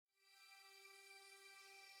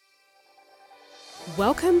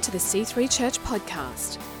Welcome to the C3 Church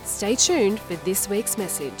podcast. Stay tuned for this week's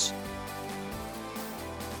message.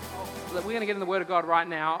 We're going to get in the Word of God right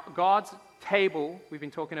now. God's table, we've been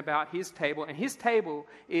talking about His table, and His table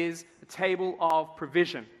is a table of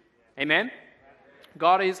provision. Amen?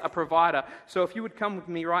 God is a provider. So if you would come with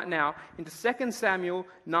me right now into 2 Samuel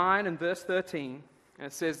 9 and verse 13, and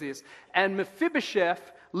it says this, "And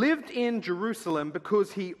Mephibosheth lived in Jerusalem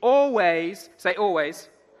because he always," say always,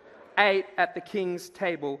 "ate at the king's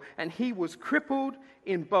table, and he was crippled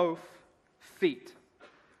in both feet."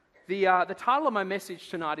 The title of my message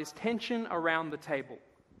tonight is Tension Around the Table.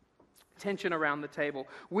 Tension around the table.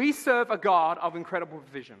 We serve a God of incredible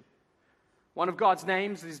provision. One of God's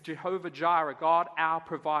names is Jehovah Jireh, God our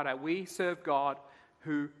provider. We serve God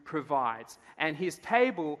who provides. And His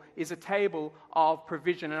table is a table of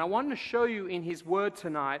provision. And I wanted to show you in His Word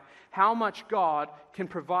tonight how much God can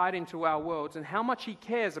provide into our worlds and how much He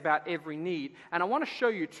cares about every need. And I want to show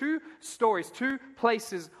you two stories, two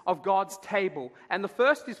places of God's table. And the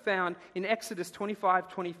first is found in Exodus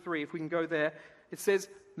 25:23. If we can go there, it says,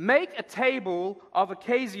 "Make a table of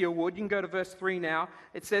acacia wood." You can go to verse 3 now.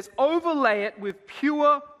 It says, "Overlay it with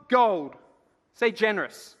pure gold." Say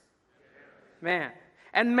generous. Man.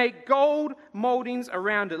 "And make gold moldings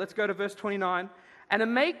around it." Let's go to verse 29. "And to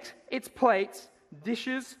make its plates,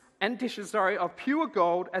 dishes of pure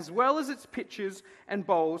gold, as well as its pitchers and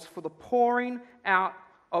bowls for the pouring out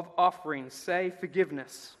of offerings." Say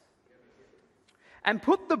forgiveness. "And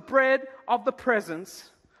put the bread of the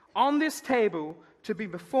presence on this table to be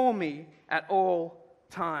before me at all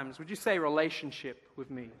times." Would you say relationship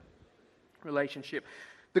with me? Relationship.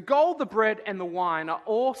 The gold, the bread, and the wine are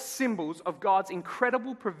all symbols of God's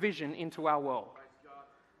incredible provision into our world.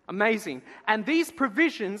 Amazing. And these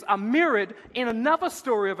provisions are mirrored in another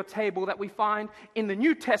story of a table that we find in the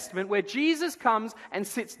New Testament, where Jesus comes and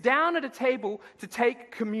sits down at a table to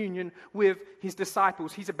take communion with His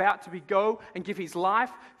disciples. He's about to go and give His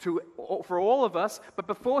life for all of us. But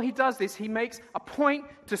before He does this, He makes a point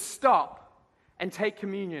to stop and take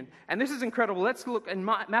communion. And this is incredible. Let's look in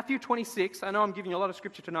Matthew 26. I know I'm giving you a lot of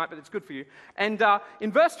scripture tonight, but it's good for you. And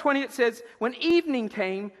in verse 20 it says, "When evening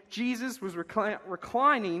came, Jesus was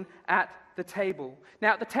reclining at the table."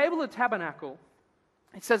 Now at the table of the tabernacle,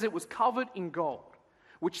 it says it was covered in gold,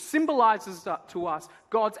 which symbolizes to us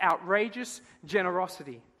God's outrageous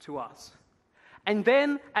generosity to us. And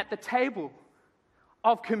then at the table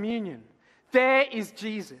of communion, there is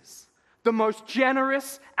Jesus, the most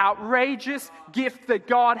generous, outrageous gift that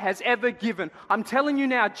God has ever given. I'm telling you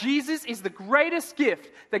now, Jesus is the greatest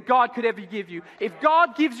gift that God could ever give you. If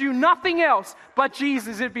God gives you nothing else but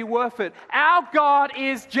Jesus, it'd be worth it. Our God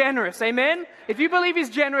is generous. Amen? If you believe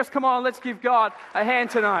He's generous, come on, let's give God a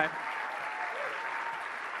hand tonight.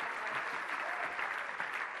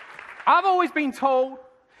 I've always been told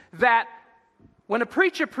that when a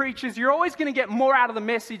preacher preaches, you're always going to get more out of the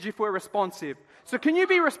message if we're responsive. So can you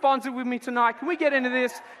be responsive with me tonight? Can we get into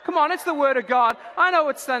this? Come on, it's the Word of God. I know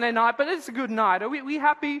it's Sunday night, but it's a good night. Are we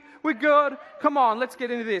happy? We're good? Come on, let's get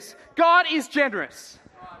into this. God is generous.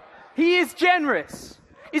 He is generous.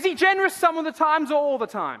 Is He generous some of the times or all the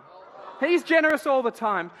time? He's generous all the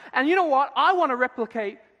time. And you know what? I want to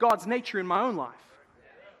replicate God's nature in my own life.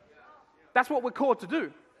 That's what we're called to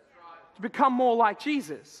do. To become more like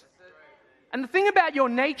Jesus. And the thing about your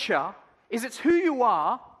nature is it's who you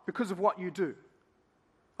are because of what you do.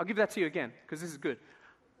 I'll give that to you again, because this is good.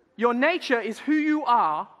 Your nature is who you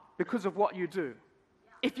are because of what you do.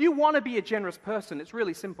 If you want to be a generous person, it's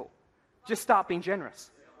really simple. Just start being generous.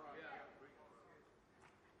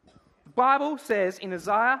 The Bible says in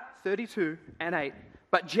Isaiah 32:8,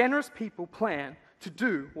 "But generous people plan to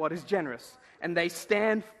do what is generous, and they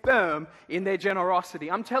stand firm in their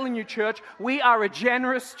generosity." I'm telling you, church, we are a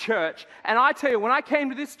generous church. And I tell you, when I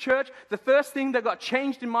came to this church, the first thing that got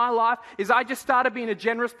changed in my life is I just started being a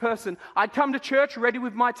generous person. I'd come to church ready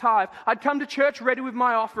with my tithe. I'd come to church ready with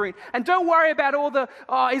my offering. And don't worry about all the,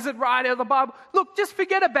 is it right, or the Bible. Look, just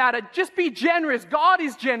forget about it. Just be generous. God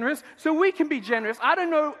is generous, so we can be generous. I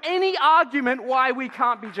don't know any argument why we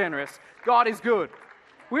can't be generous. God is good.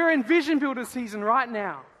 We're in Vision Builder season right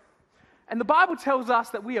now. And the Bible tells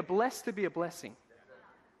us that we are blessed to be a blessing.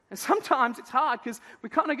 And sometimes it's hard because we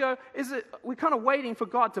kind of go, we're kind of waiting for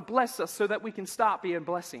God to bless us so that we can start being a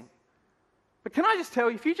blessing. But can I just tell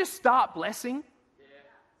you, if you just start blessing,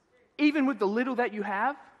 even with the little that you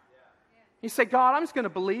have, you say, "God, I'm just going to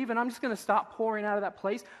believe and I'm just going to start pouring out of that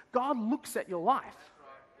place." God looks at your life.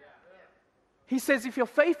 He says, if you're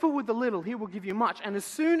faithful with the little, He will give you much. And as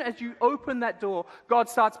soon as you open that door, God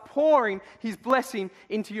starts pouring His blessing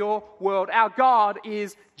into your world. Our God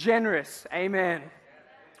is generous. Amen.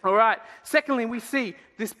 All right. Secondly, we see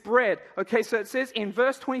this bread. Okay, so it says in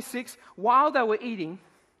verse 26, while they were eating,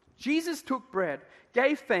 Jesus took bread,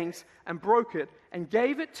 gave thanks, and broke it, and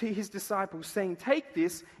gave it to his disciples, saying, "Take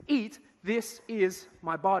this, eat, this is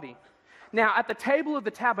my body." Now, at the table of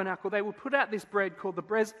the tabernacle, they would put out this bread called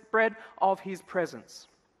the bread of his presence.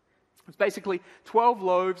 It's basically 12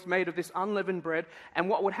 loaves made of this unleavened bread, and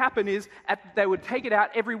what would happen is they would take it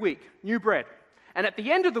out every week, new bread. And at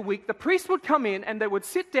the end of the week, the priest would come in and they would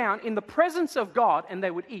sit down in the presence of God and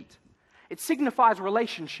they would eat. It signifies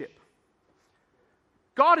relationship.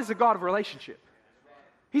 God is a God of relationship.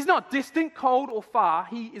 He's not distant, cold, or far.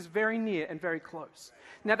 He is very near and very close.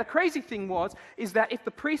 Now, the crazy thing is that if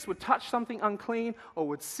the priest would touch something unclean or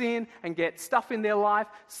would sin and get stuff in their life,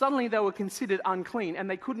 suddenly they were considered unclean and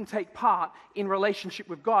they couldn't take part in relationship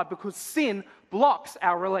with God because sin blocks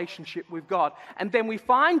our relationship with God. And then we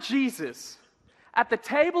find Jesus at the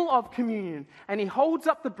table of communion and he holds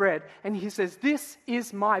up the bread and he says, "This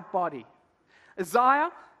is my body."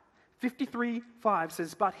 Isaiah 53:5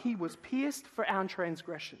 says, "But he was pierced for our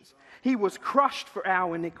transgressions. He was crushed for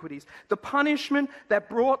our iniquities. The punishment that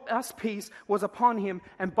brought us peace was upon him,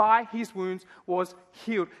 and by his wounds was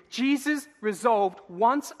healed." Jesus resolved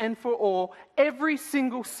once and for all every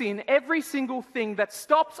single sin, every single thing that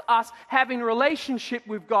stops us having a relationship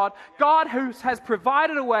with God. God who has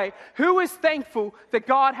provided a way. Who is thankful that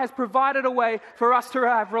God has provided a way for us to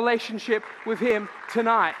have relationship with him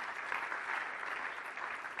tonight?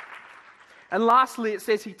 And lastly, it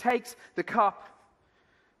says he takes the cup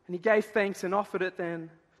and he gave thanks and offered it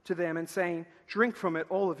then to them and saying, "Drink from it,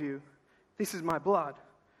 all of you. This is my blood,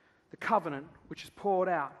 the covenant which is poured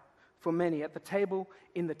out for many." At the table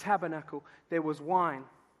in the tabernacle, there was wine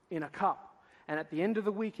in a cup. And at the end of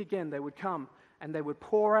the week again, they would come and they would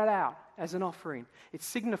pour it out as an offering. It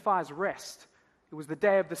signifies rest. It was the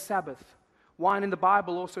day of the Sabbath. Wine in the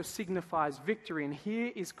Bible also signifies victory. And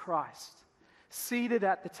here is Christ, seated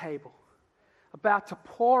at the table, about to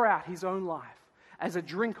pour out his own life as a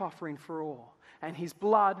drink offering for all, and his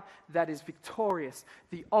blood that is victorious,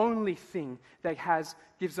 the only thing that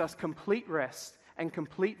gives us complete rest and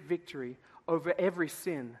complete victory over every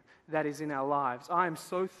sin that is in our lives. I am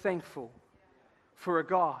so thankful for a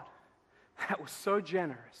God that was so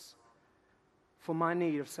generous for my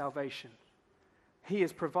need of salvation. He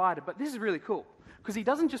has provided, but this is really cool, because he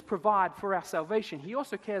doesn't just provide for our salvation, he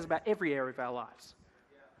also cares about every area of our lives.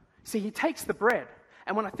 See, he takes the bread,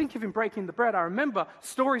 and when I think of him breaking the bread, I remember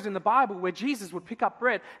stories in the Bible where Jesus would pick up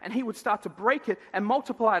bread and he would start to break it and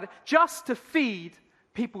multiply it just to feed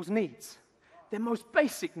people's needs, their most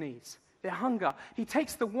basic needs, their hunger. He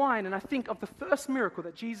takes the wine, and I think of the first miracle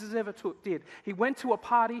that Jesus ever did. He went to a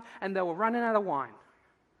party and they were running out of wine.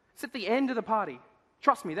 It's at the end of the party.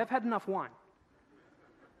 Trust me, they've had enough wine.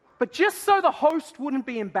 But just so the host wouldn't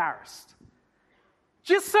be embarrassed,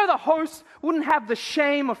 just so the host wouldn't have the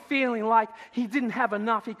shame of feeling like he didn't have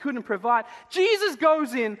enough, he couldn't provide, Jesus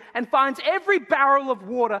goes in and finds every barrel of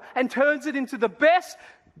water and turns it into the best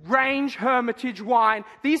Grange Hermitage wine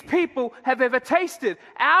these people have ever tasted.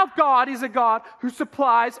 Our God is a God who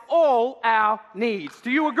supplies all our needs. Do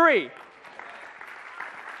you agree?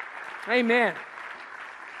 Amen.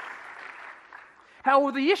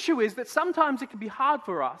 However, the issue is that sometimes it can be hard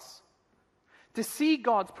for us to see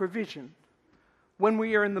God's provision when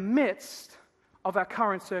we are in the midst of our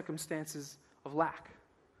current circumstances of lack.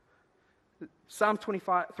 Psalm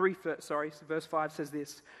 23, verse 5 says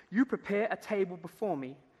this: "You prepare a table before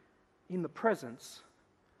me in the presence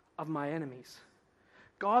of my enemies."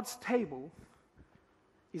 God's table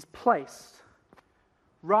is placed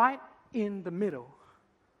right in the middle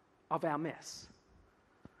of our mess.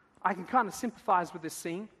 I can kind of sympathize with this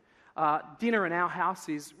scene. Dinner in our house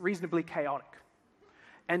is reasonably chaotic.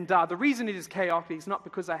 And the reason it is chaotic is not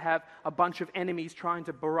because I have a bunch of enemies trying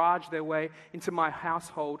to barrage their way into my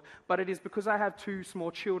household, but it is because I have 2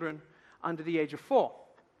 small children under the age of 4.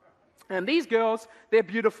 And these girls, they're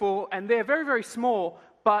beautiful and they're very, very small,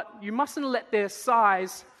 but you mustn't let their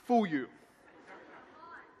size fool you.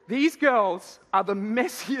 These girls are the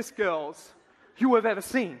messiest girls you have ever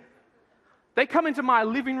seen. They come into my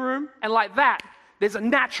living room and like that, there's a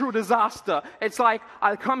natural disaster. It's like,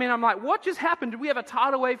 I come in, I'm like, what just happened? Did we have a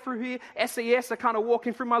tidal wave through here? SES are kind of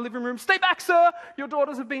walking through my living room. Stay back, sir. Your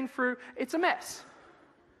daughters have been through. It's a mess.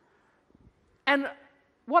 And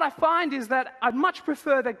what I find is that I'd much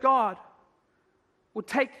prefer that God would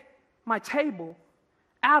take my table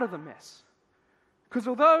out of the mess. Because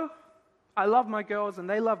although I love my girls and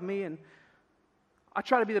they love me and I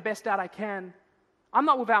try to be the best dad I can, I'm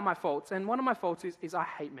not without my faults. And one of my faults is I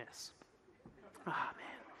hate mess.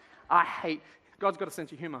 Man, God's got a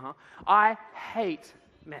sense of humor, huh? I hate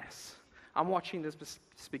mess. I'm watching this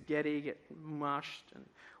spaghetti get mushed and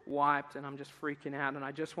wiped, and I'm just freaking out, and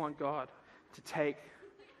I just want God to take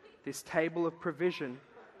this table of provision,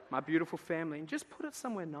 my beautiful family, and just put it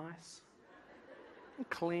somewhere nice and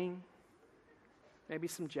clean. Maybe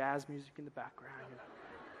some jazz music in the background,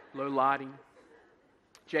 low lighting.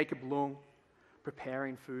 Jacob Lung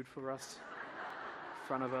preparing food for us in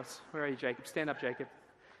front of us. Where are you, Jacob? Stand up, Jacob.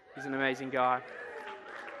 He's an amazing guy.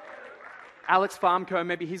 Alex Farmco,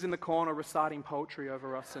 maybe he's in the corner reciting poetry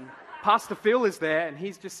over us, and Pastor Phil is there, and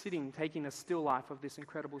he's just sitting, taking a still life of this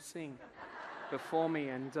incredible scene before me,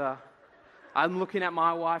 and I'm looking at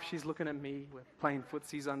my wife, she's looking at me, we're playing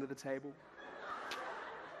footsies under the table.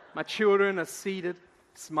 My children are seated,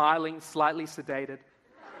 smiling, slightly sedated,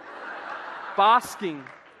 basking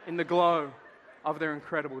in the glow of their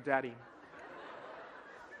incredible daddy.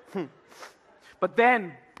 But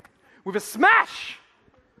then, with a smash,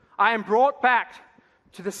 I am brought back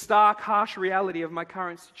to the stark, harsh reality of my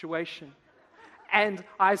current situation. And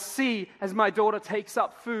I see as my daughter takes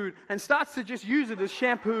up food and starts to just use it as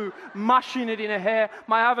shampoo, mushing it in her hair.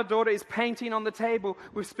 My other daughter is painting on the table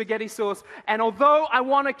with spaghetti sauce. And although I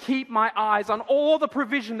want to keep my eyes on all the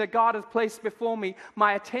provision that God has placed before me,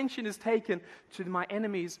 my attention is taken to my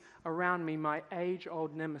enemies around me, my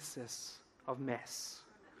age-old nemesis of mess.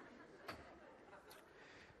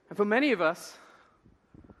 And for many of us,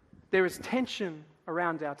 there is tension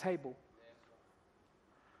around our table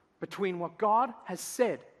between what God has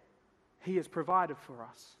said He has provided for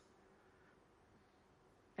us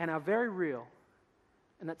and our very real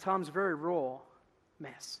and at times very raw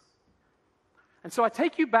mess. And so I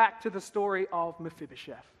take you back to the story of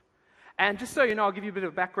Mephibosheth. And just so you know, I'll give you a bit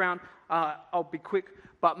of background. I'll be quick.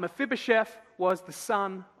 But Mephibosheth was the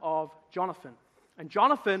son of Jonathan. And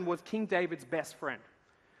Jonathan was King David's best friend.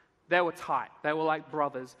 They were tight. They were like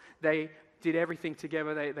brothers. They did everything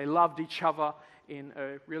together. They loved each other in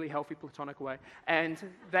a really healthy platonic way. And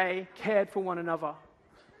they cared for one another.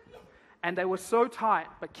 And they were so tight.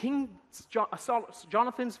 But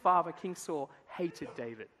Jonathan's father, King Saul, hated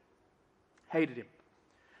David. Hated him.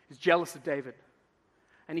 He was jealous of David.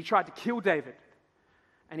 And he tried to kill David.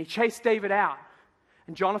 And he chased David out.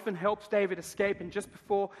 And Jonathan helps David escape. And just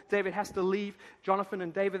before David has to leave, Jonathan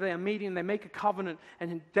and David, they are meeting. They make a covenant.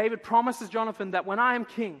 And David promises Jonathan that when I am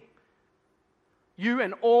king, you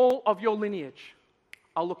and all of your lineage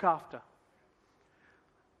I'll look after.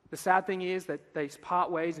 The sad thing is that they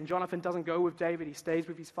part ways, and Jonathan doesn't go with David. He stays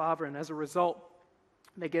with his father, and as a result,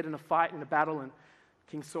 they get in a fight, in a battle, and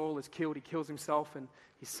King Saul is killed. He kills himself, and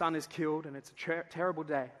his son is killed, and it's a terrible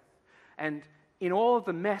day. And in all of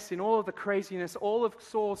the mess, in all of the craziness, all of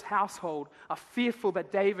Saul's household are fearful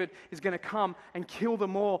that David is going to come and kill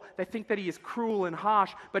them all. They think that he is cruel and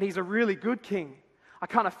harsh, but he's a really good king. I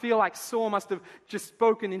kind of feel like Saul must have just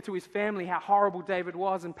spoken into his family how horrible David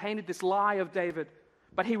was and painted this lie of David,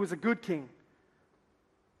 but he was a good king.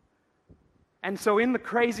 And so in the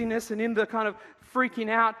craziness and in the kind of freaking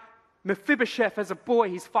out, Mephibosheth as a boy,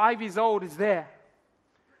 he's 5 years old, is there.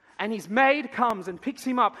 And his maid comes and picks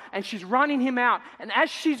him up, and she's running him out. And as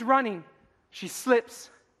she's running, she slips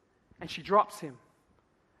and she drops him.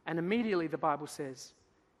 And immediately, the Bible says,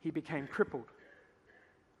 he became crippled.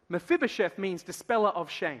 Mephibosheth means dispeller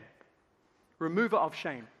of shame, remover of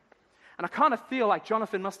shame. And I kind of feel like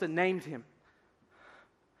Jonathan must have named him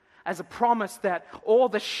as a promise that all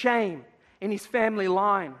the shame in his family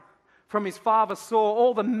line from his father Saul,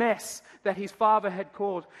 all the mess that his father had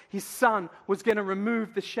caused, his son was going to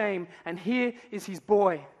remove the shame. And here is his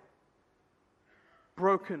boy,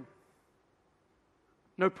 broken.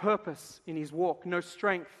 No purpose in his walk, no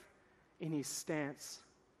strength in his stance.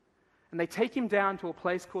 And they take him down to a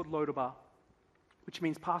place called Lodabar, which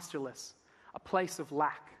means pastureless, a place of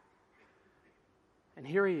lack. And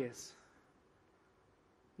here he is,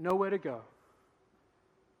 nowhere to go,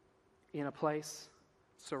 in a place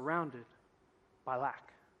surrounded by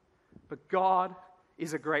lack. But God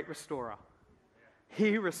is a great restorer.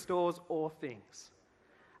 He restores all things.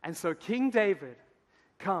 And so King David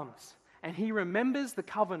comes and he remembers the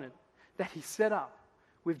covenant that he set up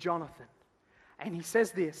with Jonathan. And he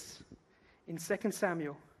says this in 2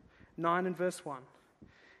 Samuel 9 and verse 1.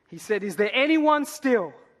 He said, "Is there anyone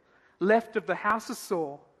still left of the house of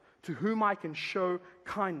Saul to whom I can show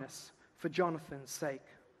kindness for Jonathan's sake?"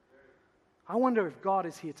 I wonder if God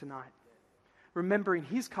is here tonight, remembering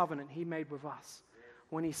his covenant he made with us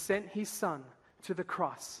when he sent his son to the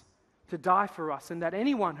cross to die for us, and that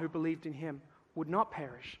anyone who believed in him would not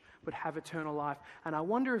perish but have eternal life. And I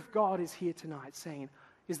wonder if God is here tonight saying,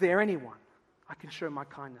 is there anyone I can show my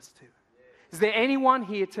kindness to? Is there anyone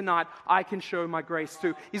here tonight I can show my grace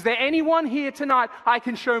to? Is there anyone here tonight I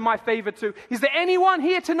can show my favor to? Is there anyone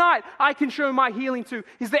here tonight I can show my healing to?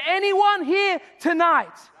 Is there anyone here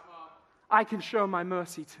tonight I can show my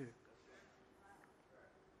mercy to?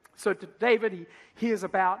 So David, he hears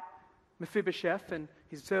about Mephibosheth, and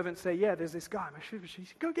his servants say, yeah, there's this guy,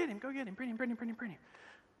 Mephibosheth. Go get him, bring him.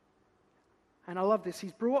 And I love this.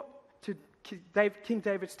 He's brought to King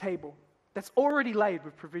David's table that's already laid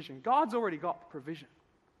with provision. God's already got provision.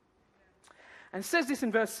 And it says this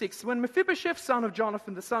in verse 6. When Mephibosheth, son of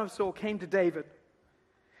Jonathan, the son of Saul, came to David,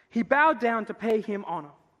 he bowed down to pay him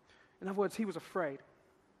honor. In other words, he was afraid.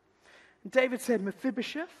 And David said,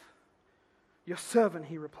 Mephibosheth, your servant,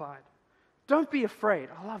 he replied. Don't be afraid.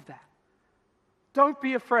 I love that. Don't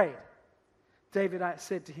be afraid. David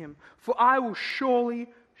said to him, for I will surely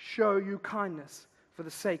show you kindness for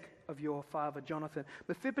the sake of your father Jonathan.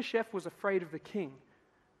 Mephibosheth was afraid of the king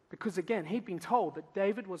because, again, he'd been told that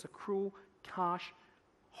David was a cruel, harsh,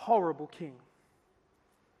 horrible king.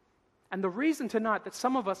 And the reason tonight that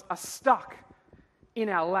some of us are stuck in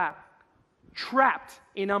our lap, trapped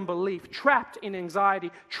in unbelief, trapped in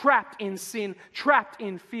anxiety, trapped in sin, trapped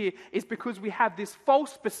in fear, is because we have this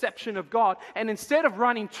false perception of God. And instead of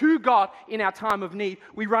running to God in our time of need,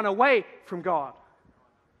 we run away from God.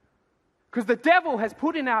 Because the devil has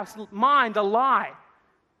put in our mind a lie,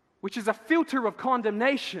 which is a filter of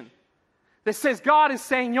condemnation that says God is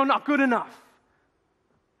saying you're not good enough.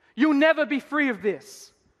 You'll never be free of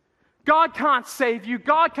this. God can't save you.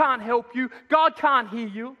 God can't help you. God can't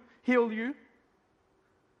heal you.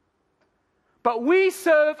 But we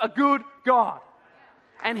serve a good God.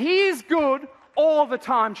 And He is good all the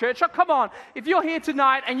time, church. Oh, come on. If you're here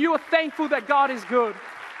tonight and you are thankful that God is good,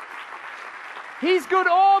 He's good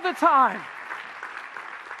all the time.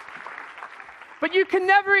 But you can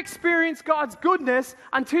never experience God's goodness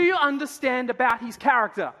until you understand about His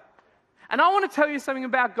character. And I want to tell you something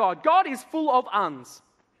about God. God is full of uns.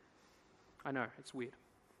 I know, it's weird.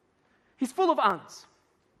 He's full of uns.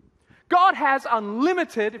 God has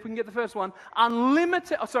unlimited, if we can get the first one,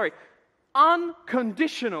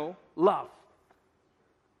 unconditional love.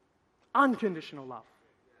 Unconditional love.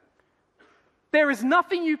 There is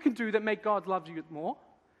nothing you can do that make God love you more.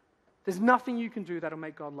 There's nothing you can do that'll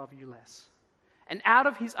make God love you less. And out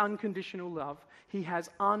of His unconditional love, He has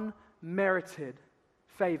unmerited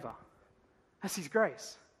favor. That's His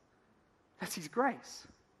grace. That's His grace.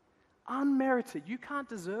 Unmerited. You can't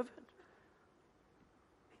deserve it.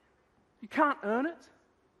 You can't earn it.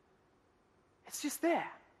 It's just there.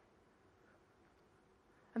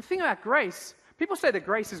 And the thing about grace, people say that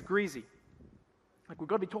grace is greasy. Like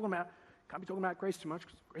can't be talking about grace too much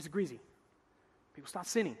because grace is greasy. People start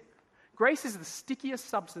sinning. Grace is the stickiest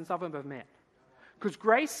substance I've ever met. Because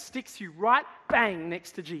grace sticks you right bang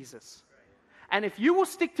next to Jesus. And if you will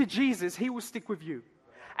stick to Jesus, He will stick with you.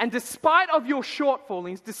 And despite of your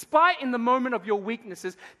shortfallings, despite in the moment of your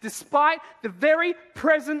weaknesses, despite the very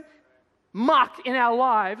present muck in our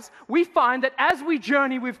lives, we find that as we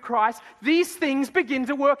journey with Christ, these things begin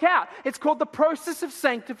to work out. It's called the process of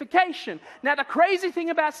sanctification. Now, the crazy thing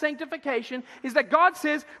about sanctification is that God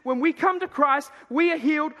says when we come to Christ, we are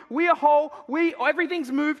healed, we are whole,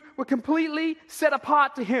 everything's moved, we're completely set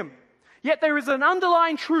apart to Him. Yet there is an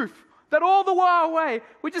underlying truth that all the way,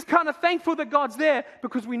 we're just kind of thankful that God's there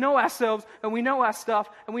because we know ourselves and we know our stuff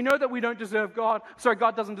and we know that we don't deserve God. Sorry,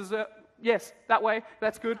 God doesn't deserve. Yes, that way,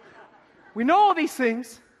 that's good. We know all these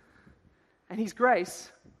things, and His grace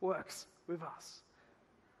works with us.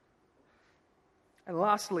 And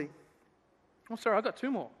lastly, I've got two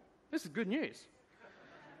more. This is good news.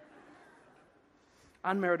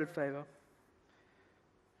 Unmerited favor.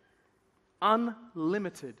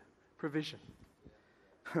 Unlimited provision.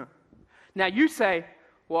 Now you say,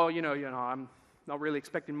 well, I'm not really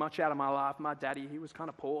expecting much out of my life. My daddy, he was kind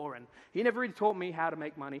of poor, and he never really taught me how to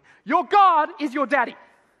make money. Your God is your daddy.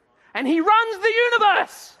 And He runs the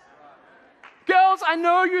universe. Girls, I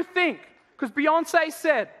know you think, because Beyonce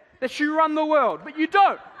said that you run the world, but you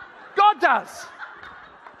don't. God does.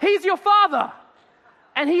 He's your Father.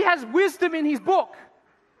 And He has wisdom in His book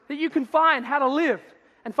that you can find how to live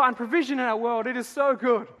and find provision in our world. It is so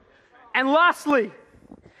good. And lastly,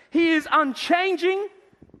 He is unchanging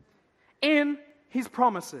in His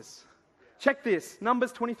promises. Check this,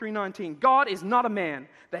 Numbers 23:19. God is not a man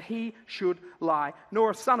that He should lie, nor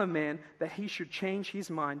a son of man that He should change His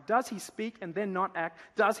mind. Does He speak and then not act?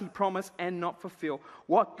 Does He promise and not fulfill?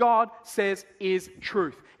 What God says is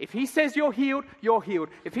truth. If He says you're healed, you're healed.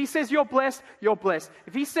 If He says you're blessed, you're blessed.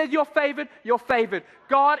 If He said you're favored, you're favored.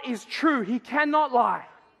 God is true. He cannot lie.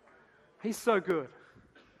 He's so good.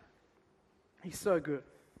 He's so good.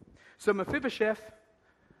 So Mephibosheth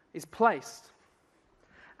is placed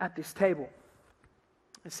at this table.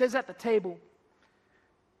 It says at the table,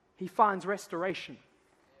 he finds restoration.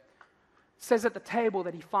 It says at the table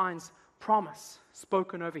that he finds promise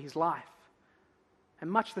spoken over his life.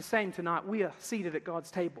 And much the same tonight, we are seated at God's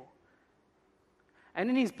table. And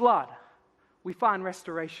in his blood, we find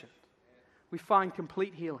restoration. We find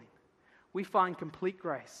complete healing. We find complete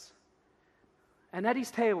grace. And at his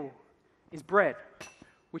table is bread,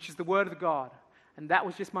 which is the word of God. And that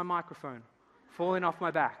was just my microphone falling off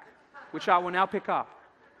my back, which I will now pick up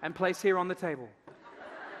and place here on the table.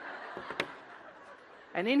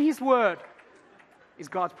 And in his word is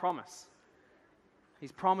God's promise.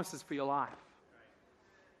 His promises for your life.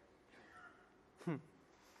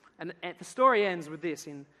 And the story ends with this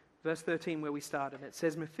in verse 13 where we started. It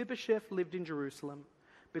says, Mephibosheth lived in Jerusalem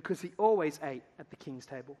because he always ate at the king's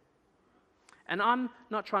table. And I'm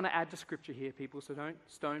not trying to add to scripture here, people, so don't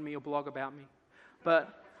stone me or blog about me.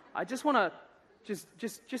 But I just want to just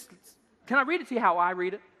can I read it to you how I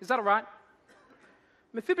read it? Is that all right?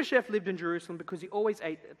 Mephibosheth lived in Jerusalem because he always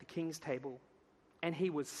ate at the king's table, and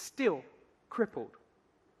he was still crippled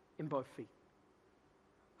in both feet.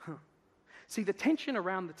 See, the tension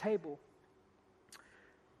around the table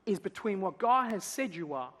is between what God has said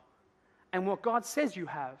you are and what God says you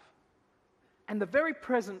have, and the very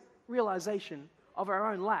present realization of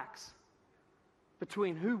our own lacks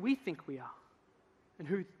between who we think we are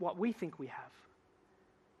and what we think we have.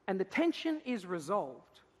 And the tension is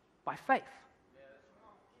resolved by faith.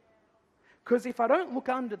 Because if I don't look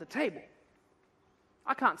under the table,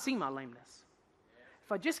 I can't see my lameness.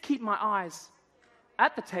 If I just keep my eyes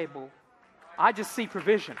at the table, I just see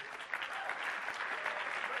provision.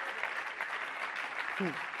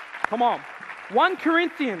 Come on. 1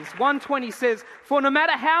 Corinthians 1:20 says, for no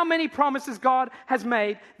matter how many promises God has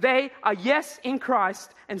made, they are yes in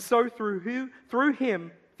Christ, and so through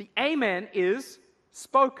him, the amen is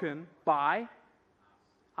spoken by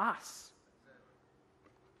us.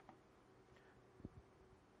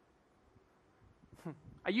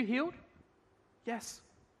 Are you healed? Yes.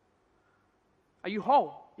 Are you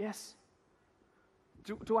whole? Yes.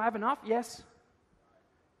 Do I have enough? Yes.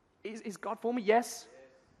 Is God for me? Yes.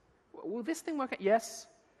 Will this thing work out? Yes.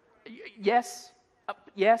 Yes.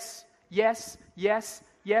 Yes. Yes. Yes.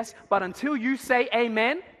 Yes. But until you say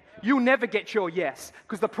amen, you'll never get your yes.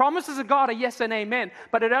 Because the promises of God are yes and amen.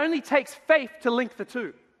 But it only takes faith to link the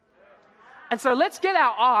two. And so let's get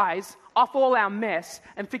our eyes off all our mess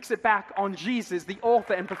and fix it back on Jesus, the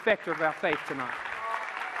author and perfecter of our faith tonight.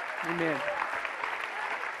 Amen.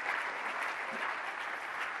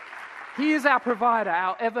 He is our provider,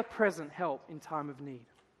 our ever-present help in time of need.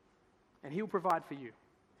 And He'll provide for you.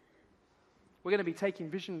 We're going to be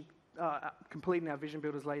taking completing our vision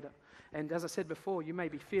builders later. And as I said before, you may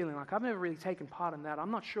be feeling like, I've never really taken part in that.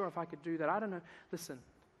 I'm not sure if I could do that. I don't know. Listen,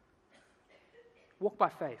 walk by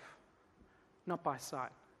faith, not by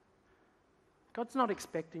sight. God's not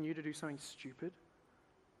expecting you to do something stupid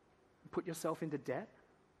and put yourself into debt.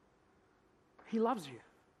 He loves you,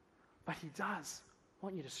 but He does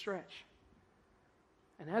want you to stretch.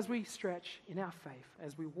 And as we stretch in our faith,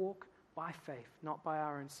 as we walk by faith, not by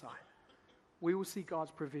our own sight, we will see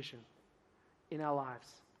God's provision in our lives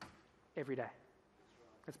every day.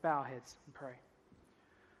 Let's bow our heads and pray.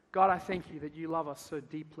 God, I thank you that you love us so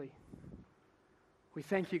deeply. We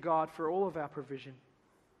thank you, God, for all of our provision.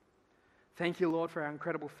 Thank you, Lord, for our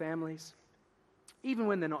incredible families. Even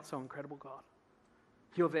when they're not so incredible, God,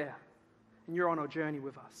 you're there and you're on a journey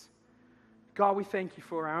with us. God, we thank you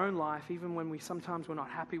for our own life, even when sometimes we're not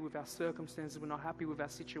happy with our circumstances, we're not happy with our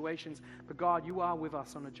situations. But God, you are with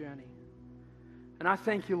us on a journey. And I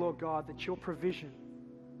thank you, Lord God, that your provision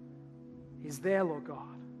is there, Lord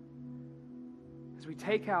God. As we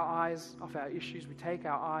take our eyes off our issues, we take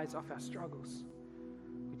our eyes off our struggles,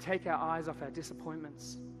 we take our eyes off our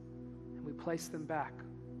disappointments, and we place them back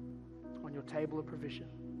on your table of provision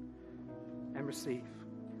and receive.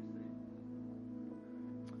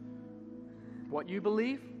 What you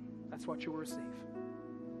believe, that's what you will receive.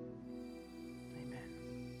 Amen.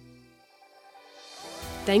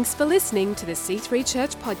 Thanks for listening to the C3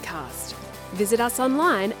 Church podcast. Visit us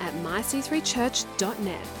online at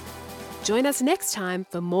myc3church.net. Join us next time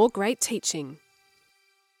for more great teaching.